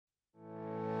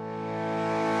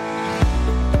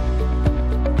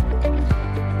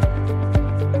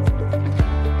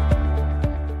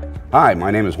Hi,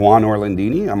 my name is Juan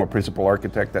Orlandini. I'm a Principal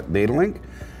Architect at Datalink.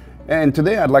 And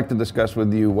today I'd like to discuss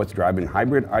with you what's driving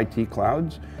hybrid IT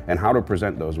clouds and how to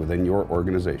present those within your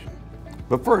organization.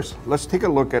 But first, let's take a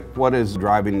look at what is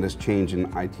driving this change in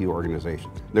IT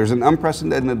organization. There's an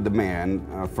unprecedented demand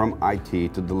from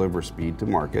IT to deliver speed to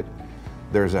market.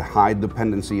 There's a high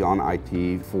dependency on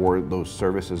IT for those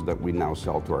services that we now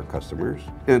sell to our customers.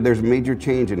 And there's a major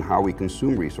change in how we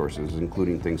consume resources,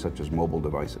 including things such as mobile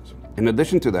devices. In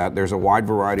addition to that, there's a wide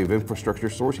variety of infrastructure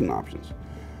sourcing options.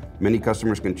 Many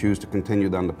customers can choose to continue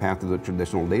down the path of the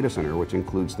traditional data center, which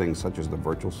includes things such as the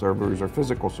virtual servers or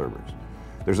physical servers.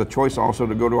 There's a choice also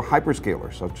to go to a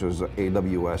hyperscaler, such as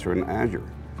AWS or an Azure.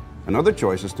 Another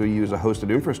choice is to use a hosted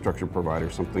infrastructure provider,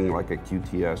 something like a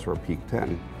QTS or a Peak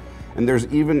 10. And there's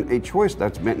even a choice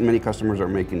that many customers are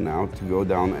making now to go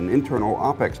down an internal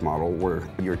OpEx model where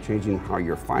you're changing how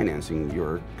you're financing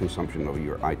your consumption of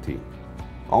your IT.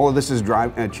 All of this is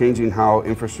changing how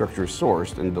infrastructure is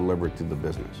sourced and delivered to the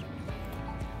business.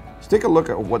 Let's take a look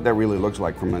at what that really looks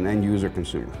like from an end user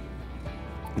consumer.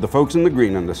 The folks in the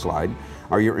green on this slide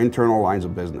are your internal lines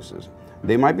of businesses.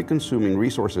 They might be consuming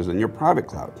resources in your private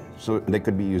cloud. So they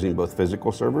could be using both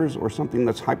physical servers or something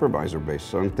that's hypervisor based,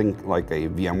 something like a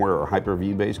VMware or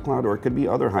Hyper-V based cloud, or it could be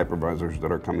other hypervisors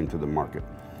that are coming to the market.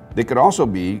 They could also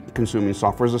be consuming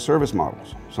software as a service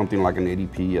models, something like an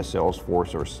ADP, a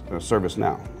Salesforce, or a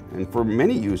ServiceNow. And for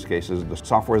many use cases, the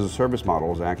software as a service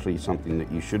model is actually something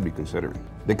that you should be considering.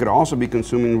 They could also be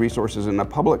consuming resources in a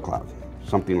public cloud,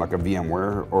 something like a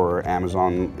VMware or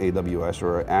Amazon AWS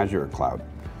or Azure cloud.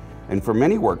 And for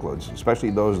many workloads,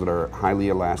 especially those that are highly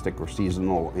elastic or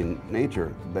seasonal in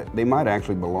nature, that they might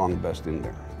actually belong best in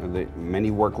there. Many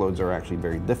workloads are actually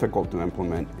very difficult to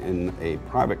implement in a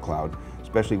private cloud,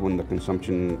 especially when the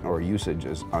consumption or usage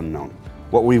is unknown.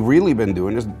 What we've really been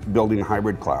doing is building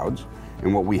hybrid clouds,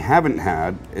 and what we haven't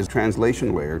had is a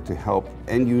translation layer to help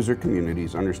end user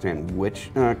communities understand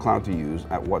which cloud to use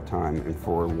at what time and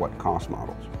for what cost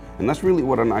models. And that's really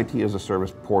what an IT as a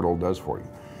service portal does for you.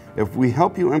 If we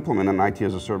help you implement an IT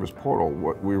as a service portal,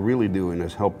 what we're really doing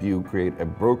is help you create a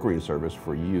brokering service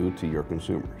for you to your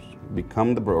consumers.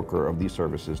 Become the broker of these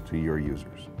services to your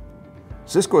users.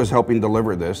 Cisco is helping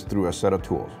deliver this through a set of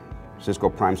tools. Cisco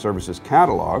Prime Services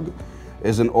Catalog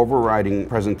is an overriding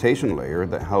presentation layer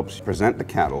that helps present the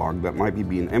catalog that might be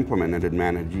being implemented and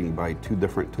managed by two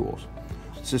different tools.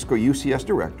 Cisco UCS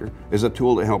Director is a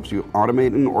tool that helps you automate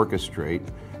and orchestrate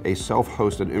a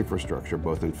self-hosted infrastructure,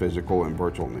 both in physical and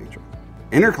virtual nature.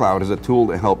 Intercloud is a tool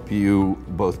to help you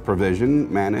both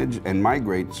provision, manage, and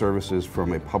migrate services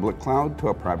from a public cloud to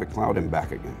a private cloud and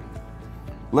back again.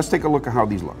 Let's take a look at how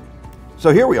these look.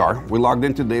 So here we are, we logged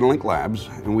into Datalink Labs,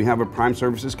 and we have a Prime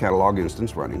Services Catalog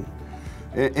instance running.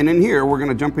 And in here, we're going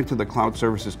to jump into the Cloud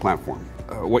Services platform.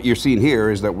 What you're seeing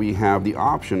here is that we have the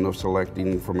option of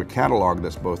selecting from a catalog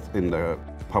that's both in the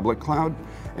public cloud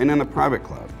and in the private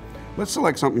cloud. Let's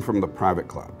select something from the private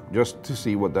cloud, just to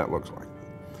see what that looks like.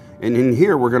 And in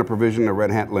here, we're going to provision a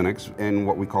Red Hat Linux in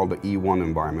what we call the E1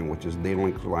 environment, which is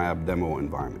Datalink Lab Demo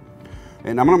environment.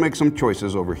 And I'm going to make some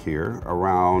choices over here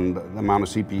around the amount of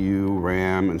CPU,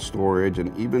 RAM, and storage,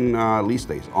 and even lease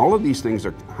days. All of these things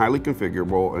are highly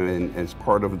configurable and as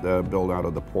part of the build out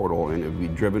of the portal, and it'll be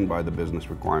driven by the business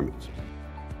requirements.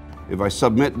 If I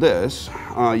submit this,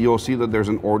 you'll see that there's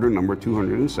an order number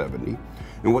 270.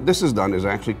 And what this has done is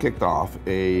actually kicked off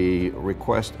a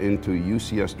request into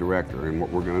UCS Director. And what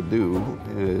we're going to do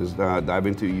is dive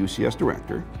into UCS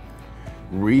Director,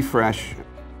 refresh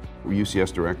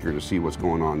UCS Director to see what's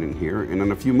going on in here. And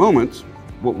in a few moments,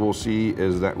 what we'll see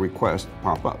is that request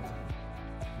pop up.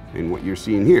 And what you're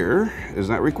seeing here is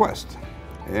that request.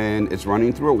 And it's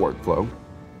running through a workflow.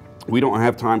 We don't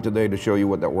have time today to show you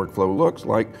what that workflow looks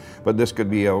like, but this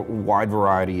could be a wide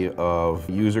variety of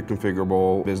user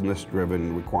configurable,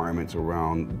 business-driven requirements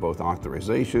around both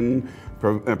authorization,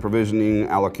 provisioning,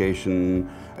 allocation,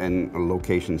 and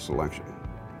location selection.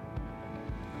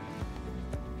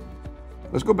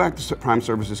 Let's go back to Prime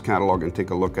Services Catalog and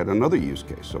take a look at another use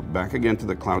case. So back again to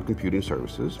the cloud computing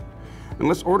services, and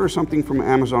let's order something from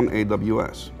Amazon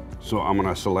AWS. So I'm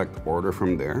going to select order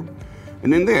from there.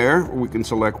 And in there, we can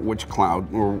select which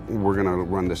cloud we're going to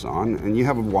run this on. And you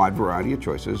have a wide variety of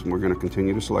choices. We're going to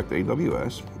continue to select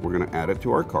AWS. We're going to add it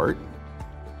to our cart.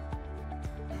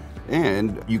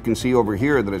 And you can see over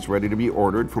here that it's ready to be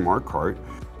ordered from our cart.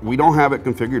 We don't have it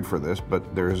configured for this,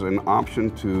 but there's an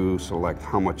option to select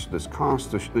how much this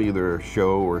costs to either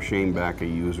show or shame back a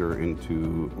user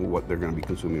into what they're going to be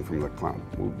consuming from the cloud.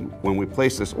 When we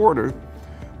place this order,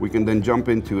 we can then jump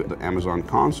into the Amazon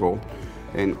console.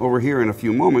 And over here in a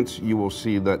few moments, you will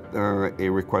see that a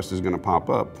request is going to pop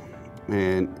up.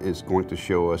 and it's going to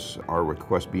show us our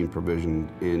request being provisioned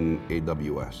in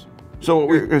AWS. So what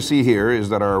we're going to see here is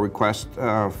that our request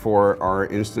for our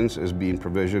instance is being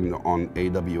provisioned on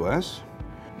AWS.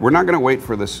 We're not going to wait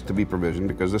for this to be provisioned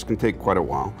because this can take quite a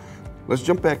while. Let's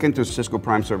jump back into Cisco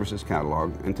Prime Services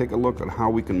catalog and take a look at how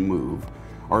we can move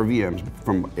our VMs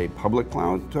from a public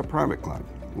cloud to a private cloud.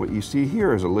 What you see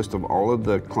here is a list of all of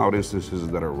the cloud instances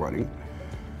that are running.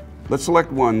 Let's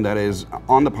select one that is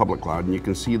on the public cloud, and you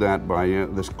can see that by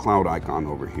this cloud icon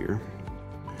over here.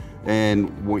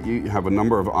 And you have a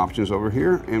number of options over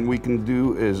here, and we can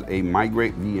do is a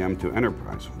migrate VM to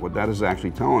enterprise. What that is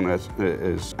actually telling us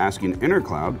is asking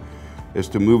InterCloud is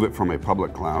to move it from a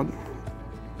public cloud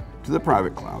to the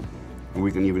private cloud. And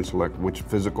we can even select which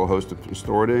physical host to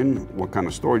store it in, what kind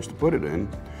of storage to put it in.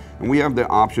 And we have the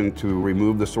option to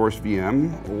remove the source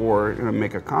VM or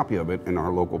make a copy of it in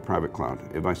our local private cloud.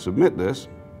 If I submit this,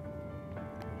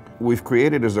 we've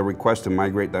created as a request to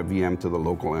migrate that VM to the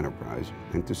local enterprise.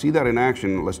 And to see that in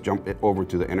action, let's jump it over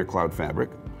to the Intercloud Fabric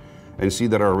and see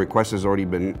that our request has already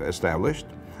been established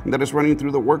and that it's running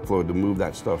through the workflow to move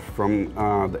that stuff from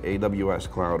the AWS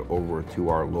cloud over to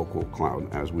our local cloud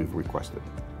as we've requested.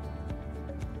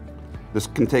 This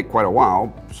can take quite a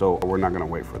while, so we're not going to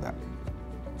wait for that.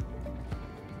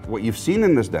 What you've seen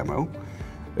in this demo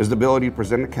is the ability to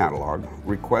present a catalog,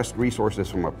 request resources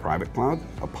from a private cloud,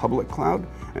 a public cloud,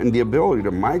 and the ability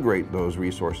to migrate those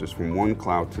resources from one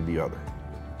cloud to the other.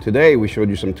 Today, we showed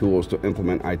you some tools to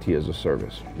implement IT as a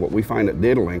service. What we find at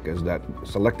Datalink is that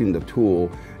selecting the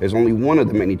tool is only one of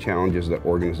the many challenges that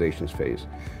organizations face.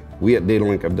 We at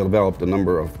Datalink have developed a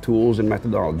number of tools and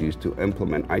methodologies to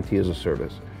implement IT as a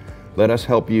service. Let us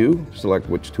help you select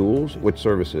which tools, which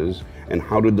services, and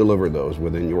how to deliver those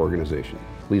within your organization.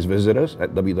 Please visit us at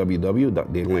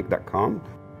www.datalink.com.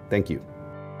 Thank you.